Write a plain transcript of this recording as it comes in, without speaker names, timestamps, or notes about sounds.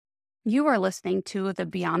You are listening to the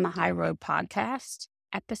Beyond the High Road podcast,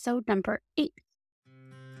 episode number 8.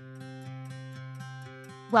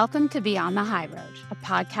 Welcome to Beyond the High Road, a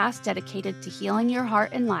podcast dedicated to healing your heart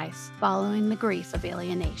and life following the grief of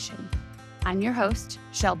alienation. I'm your host,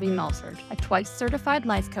 Shelby Milford, a twice-certified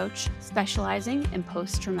life coach specializing in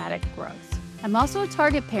post-traumatic growth. I'm also a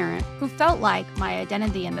target parent who felt like my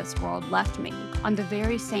identity in this world left me on the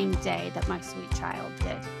very same day that my sweet child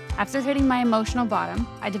did. After hitting my emotional bottom,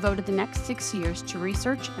 I devoted the next 6 years to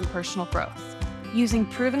research and personal growth. Using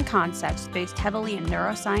proven concepts based heavily in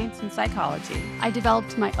neuroscience and psychology, I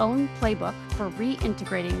developed my own playbook for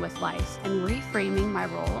reintegrating with life and reframing my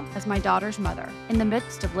role as my daughter's mother in the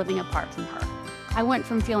midst of living apart from her. I went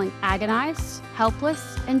from feeling agonized,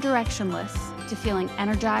 helpless, and directionless to feeling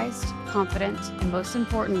energized, confident, and most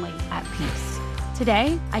importantly, at peace.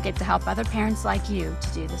 Today, I get to help other parents like you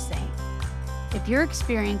to do the same. If you're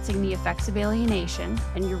experiencing the effects of alienation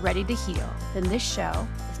and you're ready to heal, then this show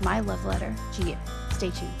is my love letter to you. Stay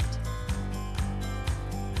tuned.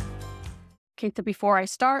 Okay, so before I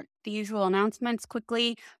start, the usual announcements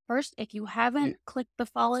quickly. First, if you haven't clicked the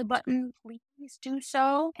follow button, please do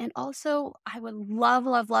so. And also, I would love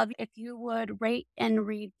if you would rate and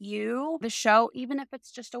review the show, even if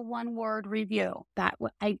it's just a one-word review.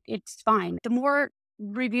 It's fine. The more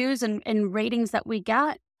reviews and ratings that we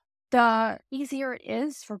get, the easier it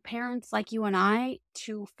is for parents like you and I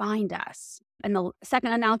to find us. And the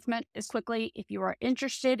second announcement is quickly, if you are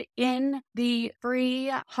interested in the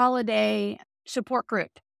free holiday support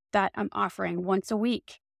group that I'm offering once a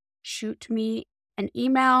week, shoot me an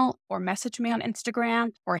email or message me on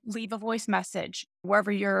Instagram or leave a voice message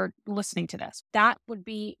wherever you're listening to this. That would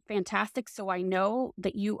be fantastic. So I know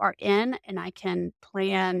that you are in and I can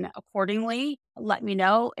plan accordingly. Let me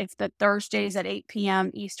know if the Thursdays at 8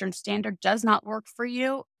 p.m. Eastern Standard does not work for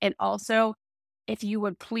you. And also, if you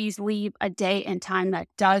would please leave a day and time that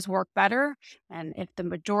does work better. And if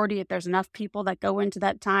there's enough people that go into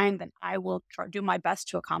that time, then I will do my best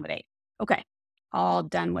to accommodate. Okay. All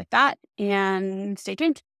done with that, and stay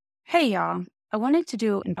tuned. Hey, y'all. I wanted to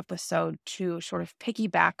do an episode to sort of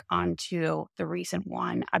piggyback onto the recent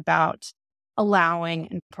one about allowing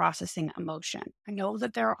and processing emotion. I know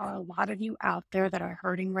that there are a lot of you out there that are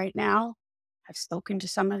hurting right now. I've spoken to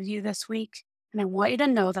some of you this week, and I want you to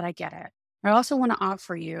know that I get it. I also want to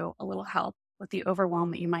offer you a little help with the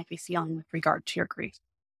overwhelm that you might be feeling with regard to your grief.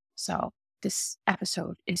 So this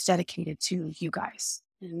episode is dedicated to you guys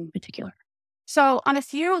in particular. So on a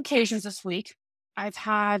few occasions this week, I've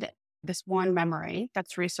had this one memory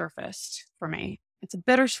that's resurfaced for me. It's a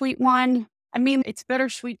bittersweet one. I mean, it's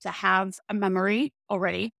bittersweet to have a memory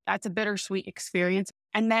already. That's a bittersweet experience.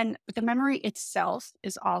 And then the memory itself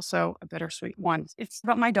is also a bittersweet one. It's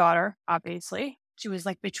about my daughter, obviously. She was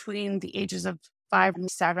like between the ages of 5 and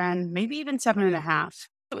 7, maybe even 7.5.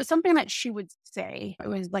 It was something that she would say. It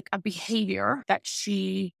was like a behavior that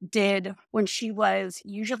she did when she was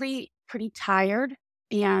usually pretty tired,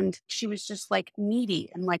 and she was just like needy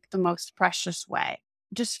in like the most precious way,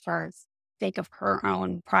 just for sake of her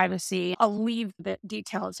own privacy. I'll leave the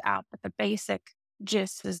details out, but the basic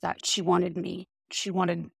gist is that she wanted me. She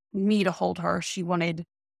wanted me to hold her. She wanted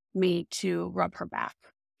me to rub her back.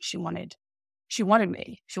 She wanted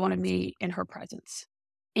me. She wanted me in her presence.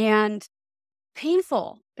 And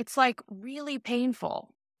painful. It's like really painful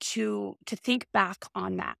to think back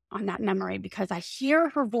on that memory, because I hear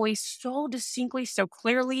her voice so distinctly, so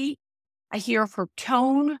clearly. I hear her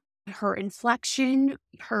tone, her inflection,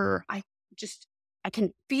 I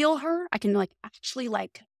can feel her. I can actually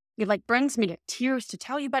it brings me to tears to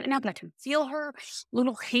tell you about it now, but I can feel her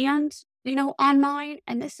little hand, on mine.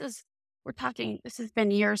 And this has been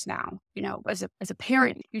years now, as a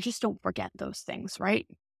parent, you just don't forget those things, right?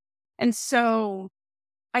 And so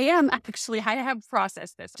I have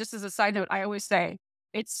processed this. Just as a side note, I always say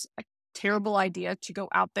it's a terrible idea to go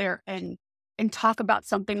out there and talk about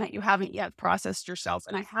something that you haven't yet processed yourself.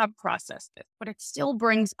 And I have processed it, but it still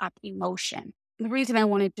brings up emotion. The reason I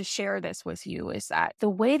wanted to share this with you is that the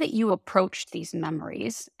way that you approach these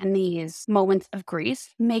memories and these moments of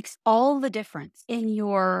grief makes all the difference in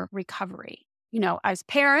your recovery. As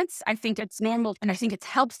parents, I think it's normal and I think it's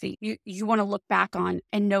healthy. You want to look back on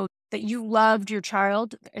and know that you loved your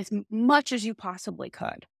child as much as you possibly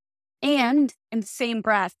could. And in the same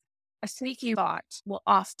breath, a sneaky thought will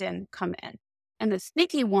often come in. And the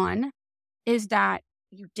sneaky one is that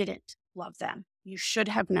you didn't love them. You should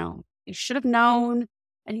have known. You should have known,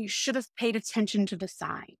 and you should have paid attention to the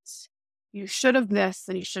signs. You should have this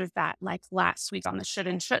and you should have that, like last week on the should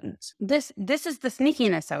and shouldn't. This is the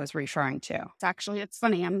sneakiness I was referring to. It's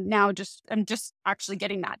funny. I'm just actually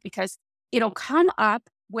getting that, because it'll come up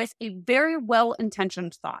with a very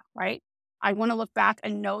well-intentioned thought, right? I want to look back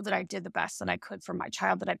and know that I did the best that I could for my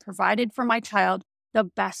child, that I provided for my child the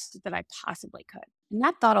best that I possibly could. And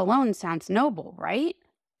that thought alone sounds noble, right?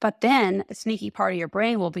 But then a sneaky part of your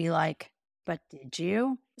brain will be like, but did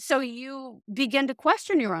you? So you begin to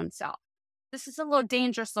question your own self. This is a little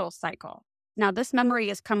dangerous little cycle. Now, this memory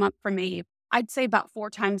has come up for me, I'd say about 4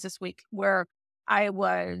 times this week, where I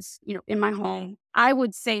was, in my home. I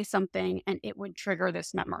would say something and it would trigger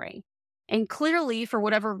this memory. And clearly, for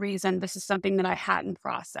whatever reason, this is something that I hadn't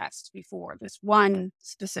processed before, this one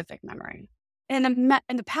specific memory. In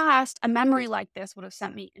the past, a memory like this would have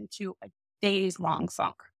sent me into a days-long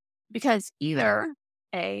funk because either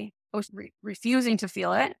A, I was refusing to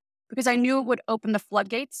feel it because I knew it would open the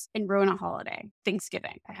floodgates and ruin a holiday,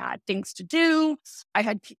 Thanksgiving. I had things to do. I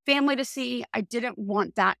had family to see. I didn't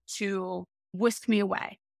want that to whisk me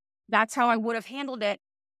away. That's how I would have handled it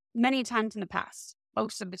many times in the past,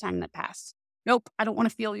 most of the time in the past. Nope, I don't want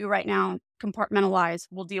to feel you right now. Compartmentalize.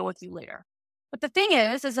 We'll deal with you later. But the thing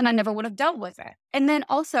is then I never would have dealt with it. And then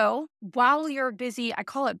also, while you're busy, I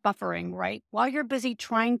call it buffering, right? While you're busy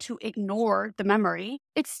trying to ignore the memory,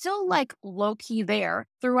 it's still like low key there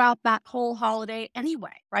throughout that whole holiday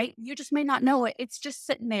anyway, right? You just may not know it. It's just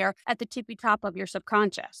sitting there at the tippy top of your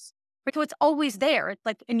subconscious. So it's always there. It's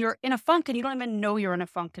like, and you're in a funk and you don't even know you're in a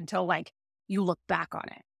funk until like you look back on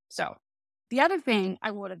it. So the other thing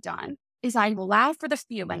I would have done is I allow for the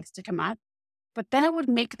feelings to come up, but then I would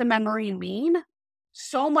make the memory mean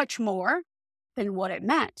so much more than what it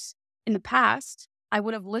meant. In the past, I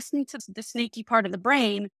would have listened to the sneaky part of the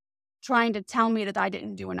brain trying to tell me that I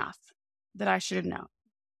didn't do enough, that I should have known.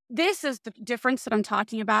 This is the difference that I'm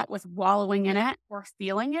talking about with wallowing in it or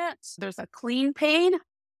feeling it. There's a clean pain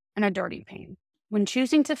and a dirty pain. When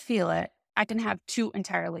choosing to feel it, I can have two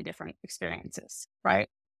entirely different experiences, right?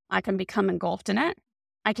 I can become engulfed in it.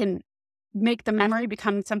 I can make the memory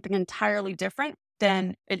become something entirely different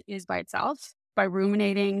than it is by itself, by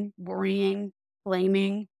ruminating, worrying,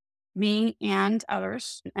 blaming me and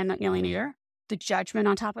others and the alienator, the judgment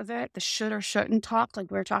on top of it, the should or shouldn't talk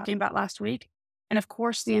like we were talking about last week, and of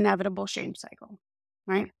course, the inevitable shame cycle,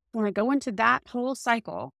 right? When I go into that whole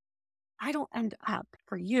cycle, I don't end up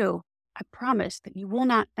for you. I promise that you will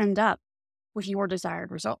not end up with your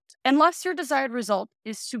desired result, unless your desired result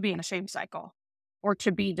is to be in a shame cycle or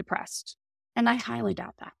to be depressed. And I highly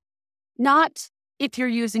doubt that. Not if you're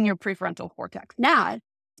using your prefrontal cortex. Not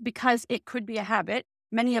because it could be a habit.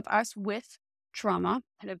 Many of us with trauma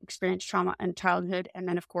have experienced trauma in childhood. And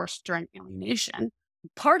then, of course, during alienation,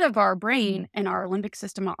 part of our brain and our limbic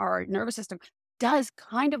system, our nervous system does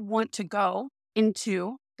kind of want to go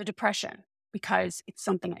into the depression because it's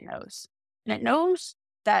something it knows. And it knows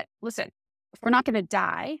that, listen, if we're not going to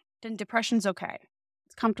die, then depression's okay.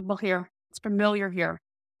 It's comfortable here. It's familiar here.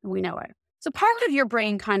 And we know it. So part of your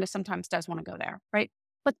brain kind of sometimes does want to go there, right?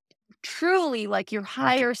 But truly, like your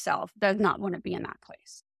higher self does not want to be in that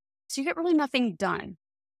place. So you get really nothing done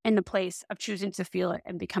in the place of choosing to feel it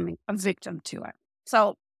and becoming a victim to it.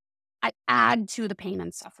 So I add to the pain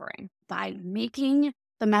and suffering by making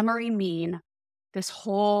the memory mean this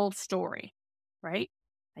whole story, right?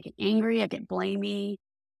 I get angry, I get blamey,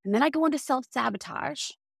 and then I go into self-sabotage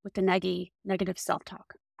with the negative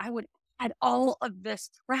self-talk. I would add all of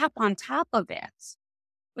this crap on top of it.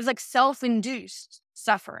 It was like self-induced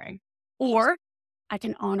suffering. Or I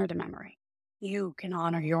can honor the memory. You can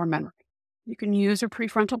honor your memory. You can use your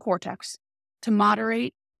prefrontal cortex to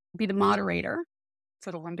moderate, be the moderator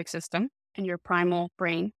for the limbic system and your primal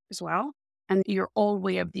brain as well, and your old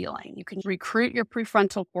way of dealing. You can recruit your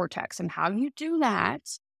prefrontal cortex. And how you do that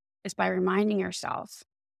is by reminding yourself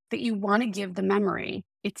that you want to give the memory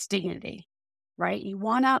its dignity, right? You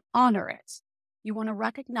want to honor it. You want to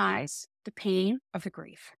recognize the pain of the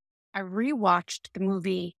grief. I rewatched the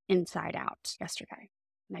movie Inside Out yesterday.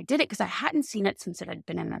 And I did it because I hadn't seen it since it had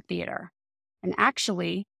been in the theater. And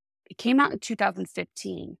actually, it came out in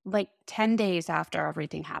 2015, like 10 days after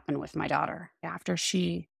everything happened with my daughter, after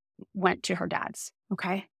she went to her dad's.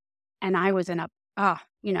 Okay. And I was all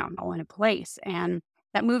in a place. And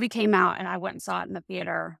that movie came out and I went and saw it in the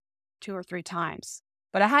theater 2 or 3 times,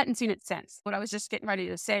 but I hadn't seen it since. What I was just getting ready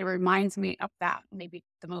to say reminds me of that. Maybe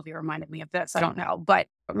the movie reminded me of this. I don't know, but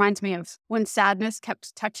it reminds me of when sadness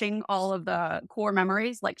kept touching all of the core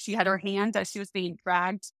memories. Like she had her hand as she was being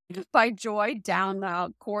dragged by joy down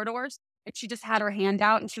the corridors. And she just had her hand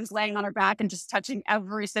out and she was laying on her back and just touching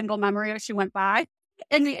every single memory as she went by.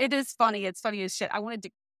 And it is funny. It's funny as shit. I wanted to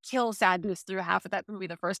kill sadness through half of that movie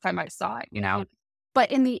the first time I saw it.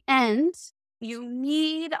 But in the end, you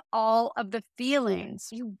need all of the feelings.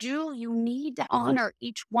 You need to honor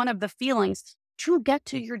each one of the feelings to get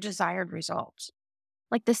to your desired results.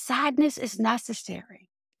 Like the sadness is necessary.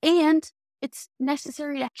 And it's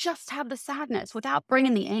necessary to just have the sadness without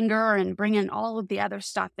bringing the anger and bringing all of the other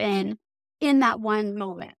stuff in that one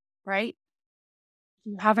moment, right?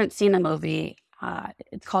 If you haven't seen the movie,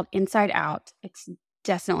 it's called Inside Out. It's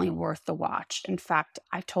definitely worth the watch. In fact,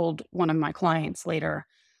 I told one of my clients later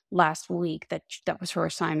last week that that was her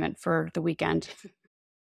assignment for the weekend.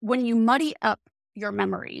 When you muddy up your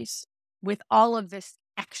memories with all of this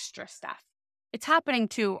extra stuff, it's happening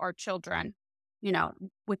to our children,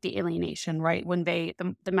 with the alienation, right? When the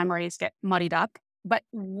memories get muddied up, but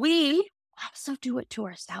we also do it to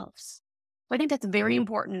ourselves. So I think that's very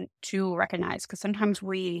important to recognize because sometimes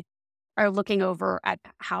we are looking over at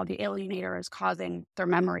how the alienator is causing their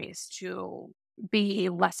memories to be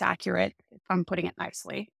less accurate, if I'm putting it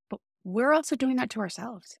nicely. But we're also doing that to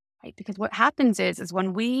ourselves, right? Because what happens is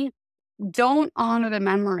when we don't honor the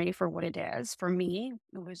memory for what it is, for me,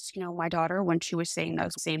 it was, my daughter when she was saying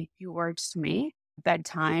those same few words to me,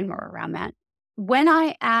 bedtime or around that. When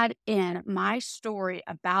I add in my story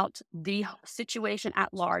about the situation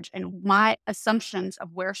at large and my assumptions of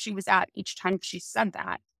where she was at each time she said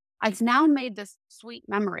that, I've now made this sweet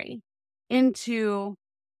memory into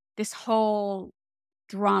this whole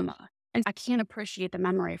drama. And I can't appreciate the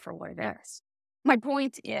memory for what it is. My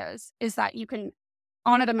point is that you can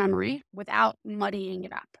honor the memory without muddying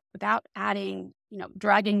it up, without adding,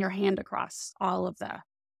 dragging your hand across all of the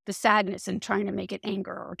sadness and trying to make it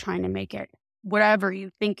anger or trying to make it whatever you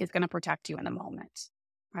think is going to protect you in the moment,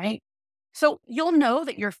 right? So you'll know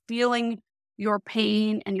that you're feeling your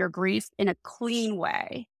pain and your grief in a clean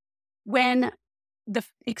way when the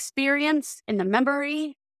experience and the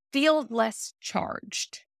memory feel less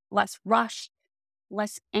charged, less rushed,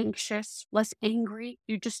 less anxious, less angry.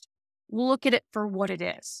 You just look at it for what it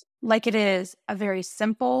is. Like it is a very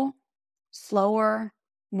simple, slower,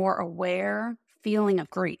 more aware feeling of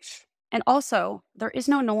grief. And also, there is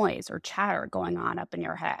no noise or chatter going on up in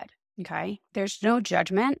your head. Okay. There's no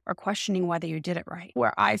judgment or questioning whether you did it right.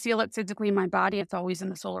 Where I feel it physically in my body, it's always in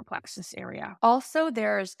the solar plexus area. Also,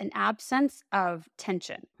 there's an absence of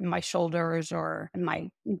tension in my shoulders or in my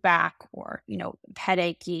back or,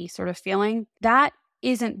 headachy sort of feeling. That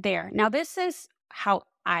isn't there. Now, this is how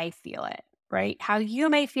I feel it, right? How you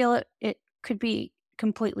may feel it, it could be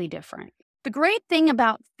completely different. The great thing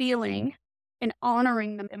about feeling and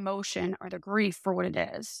honoring the emotion or the grief for what it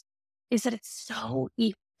is that it's so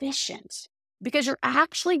efficient because you're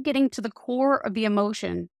actually getting to the core of the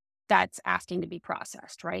emotion that's asking to be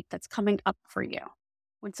processed, right? That's coming up for you.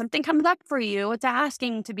 When something comes up for you, it's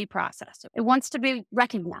asking to be processed. It wants to be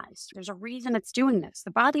recognized. There's a reason it's doing this.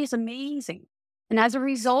 The body is amazing. And as a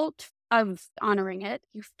result of honoring it,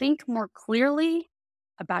 you think more clearly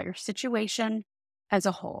about your situation as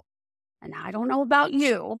a whole. And I don't know about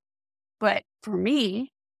you, but for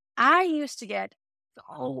me, I used to get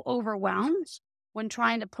so overwhelmed when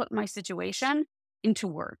trying to put my situation into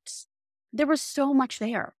words. There was so much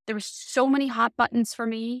there. There was so many hot buttons for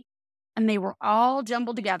me, and they were all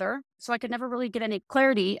jumbled together. So I could never really get any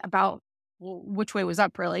clarity about which way was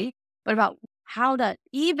up, really, but about how to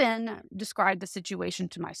even describe the situation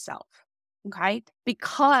to myself. Okay.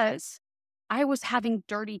 Because I was having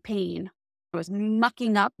dirty pain. I was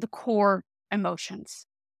mucking up the core emotions,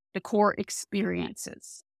 the core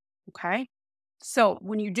experiences. Okay. So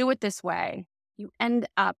when you do it this way, you end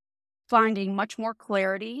up finding much more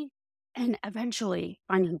clarity and eventually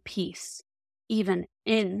finding peace, even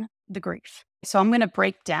in the grief. So I'm going to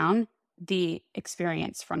break down the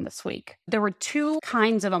experience from this week. There were two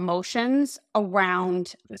kinds of emotions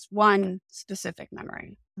around this one specific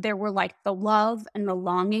memory. There were like the love and the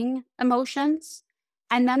longing emotions.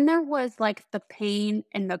 And then there was like the pain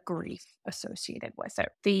and the grief associated with it,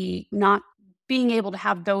 the not being able to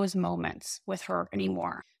have those moments with her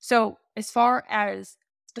anymore. So as far as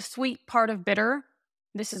the sweet part of bitter,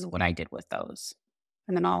 this is what I did with those.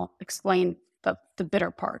 And then I'll explain the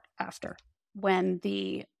bitter part after. When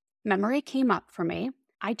the memory came up for me,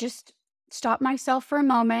 I just stopped myself for a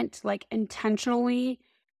moment, like intentionally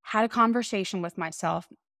had a conversation with myself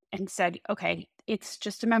and said, okay, it's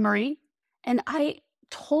just a memory. And I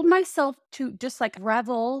told myself to just like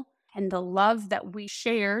revel in the love that we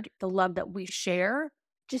shared, the love that we share,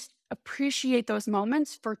 just appreciate those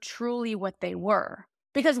moments for truly what they were.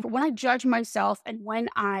 Because when I judge myself and when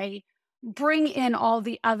I bring in all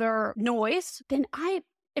the other noise, then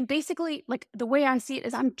and basically, like the way I see it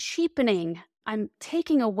is I'm cheapening, I'm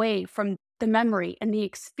taking away from the memory and the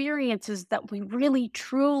experiences that we really,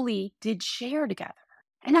 truly did share together.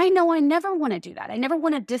 And I know I never want to do that. I never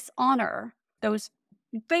want to dishonor those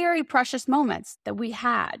very precious moments that we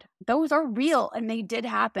had. Those are real and they did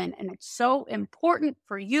happen. And it's so important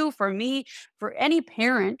for you, for me, for any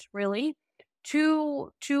parent really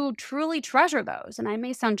to truly treasure those. And I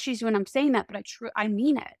may sound cheesy when I'm saying that, but I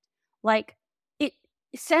mean it. Like it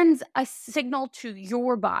sends a signal to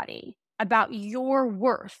your body about your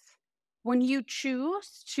worth when you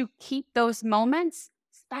choose to keep those moments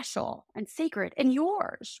special and sacred and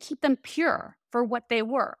yours. Keep them pure for what they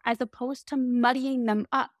were, as opposed to muddying them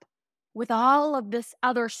up with all of this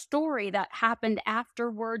other story that happened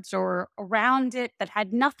afterwards or around it that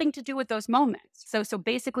had nothing to do with those moments. So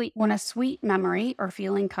basically, when a sweet memory or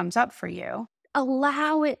feeling comes up for you,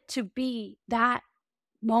 allow it to be that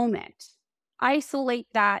moment. Isolate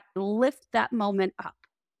that, lift that moment up.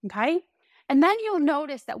 Okay. And then you'll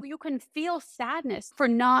notice that you can feel sadness for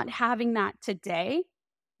not having that today,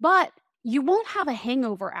 but you won't have a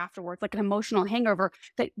hangover afterwards, like an emotional hangover,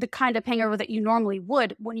 the kind of hangover that you normally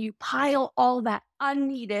would when you pile all that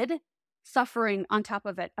unneeded suffering on top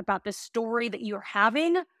of it about the story that you're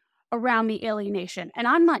having around the alienation. And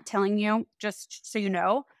I'm not telling you, just so you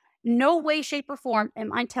know, no way, shape, or form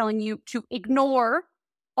am I telling you to ignore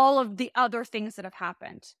all of the other things that have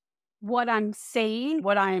happened. What I'm saying,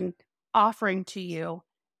 what I'm offering to you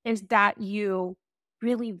is that you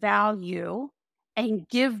really value and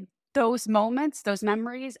give those moments, those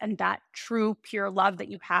memories, and that true, pure love that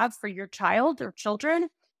you have for your child or children,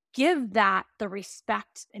 give that the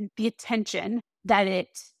respect and the attention that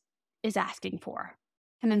it is asking for.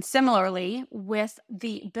 And then similarly, with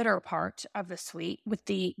the bitter part of the sweet, with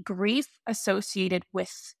the grief associated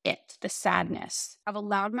with it, the sadness, I've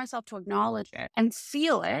allowed myself to acknowledge it and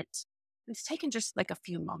feel it. It's taken just like a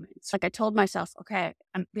few moments. Like I told myself, okay,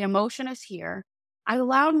 the emotion is here. I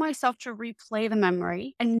allowed myself to replay the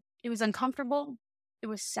memory, and it was uncomfortable. It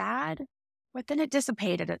was sad, but then it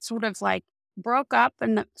dissipated. It sort of like broke up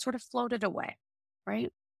and sort of floated away,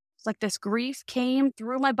 right? It's like this grief came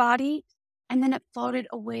through my body and then it floated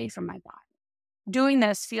away from my body. Doing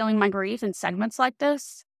this, feeling my grief in segments like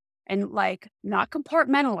this, and like not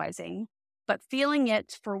compartmentalizing, but feeling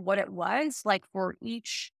it for what it was, like for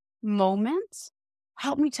each moment,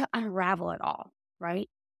 helped me to unravel it all, right?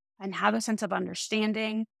 And have a sense of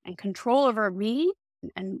understanding and control over me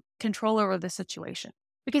and control over the situation.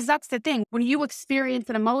 Because that's the thing. When you experience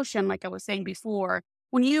an emotion, like I was saying before,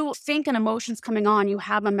 when you think an emotion's coming on, you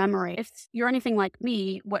have a memory. If you're anything like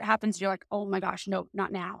me, what happens, you're like, oh my gosh, no,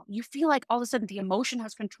 not now. You feel like all of a sudden the emotion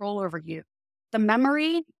has control over you. The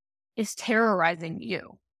memory is terrorizing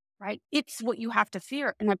you, right? It's what you have to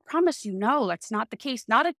fear. And I promise you, no, that's not the case.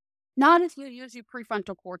 Not if you use your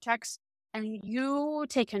prefrontal cortex and you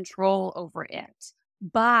take control over it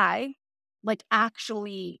by like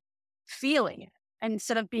actually feeling it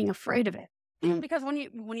instead of being afraid of it. Because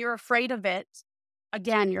when you're afraid of it,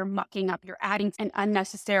 again, you're mucking up, you're adding an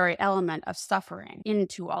unnecessary element of suffering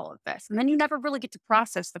into all of this. And then you never really get to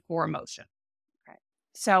process the core emotion. Okay.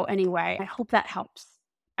 So anyway, I hope that helps.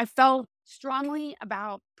 I felt strongly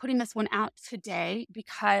about putting this one out today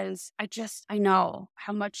because I know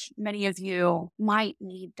how much many of you might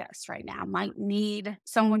need this right now, might need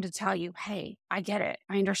someone to tell you, hey, I get it.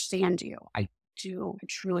 I understand you. I do. I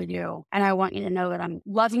truly do. And I want you to know that I'm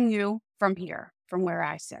loving you from here, from where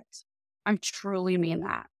I sit. I truly mean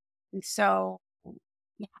that. And so,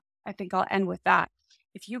 yeah, I think I'll end with that.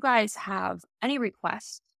 If you guys have any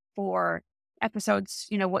requests for episodes,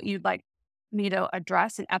 what you'd like me to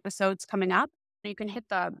address in episodes coming up, you can hit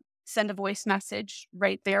the send a voice message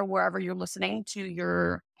right there, wherever you're listening to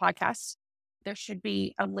your podcast. There should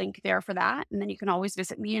be a link there for that. And then you can always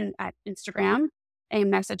visit me at Instagram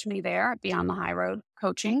and message me there at Beyond the High Road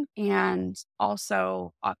Coaching. And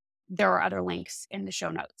also there are other links in the show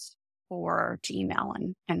notes for to email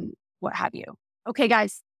and what have you. Okay,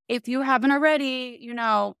 guys, if you haven't already,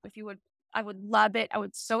 if you would, I would love it. I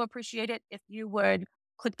would so appreciate it if you would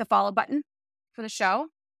click the follow button for the show.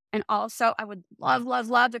 And also I would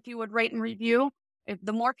love if you would rate and review. If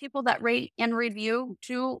the more people that rate and review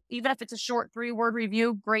too, even if it's a short 3-word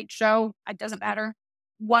review, great show. It doesn't matter.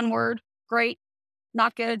 1 word, great,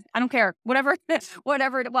 not good. I don't care. Whatever,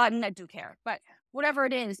 I do care, but whatever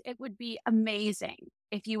it is, it would be amazing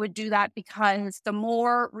if you would do that, because the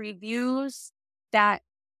more reviews that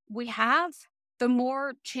we have, the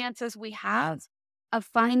more chances we have of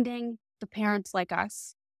finding the parents like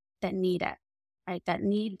us that need it, right? That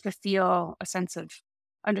need to feel a sense of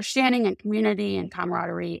understanding and community and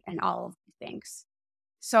camaraderie and all of these things.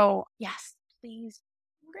 So yes, please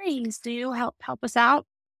do help us out.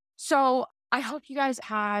 So I hope you guys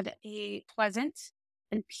had a pleasant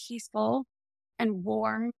and peaceful and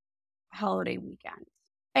warm holiday weekend.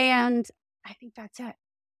 And I think that's it.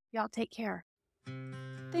 Y'all take care.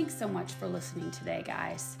 Thanks so much for listening today,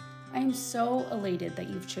 guys. I am so elated that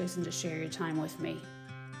you've chosen to share your time with me.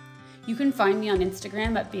 You can find me on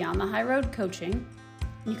Instagram at Beyond the High Road Coaching.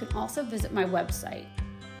 And you can also visit my website.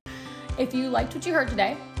 If you liked what you heard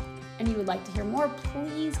today and you would like to hear more,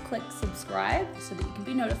 please click subscribe so that you can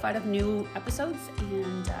be notified of new episodes.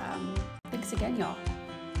 And thanks again, y'all.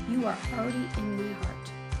 You are already in my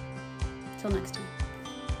heart. Till next time.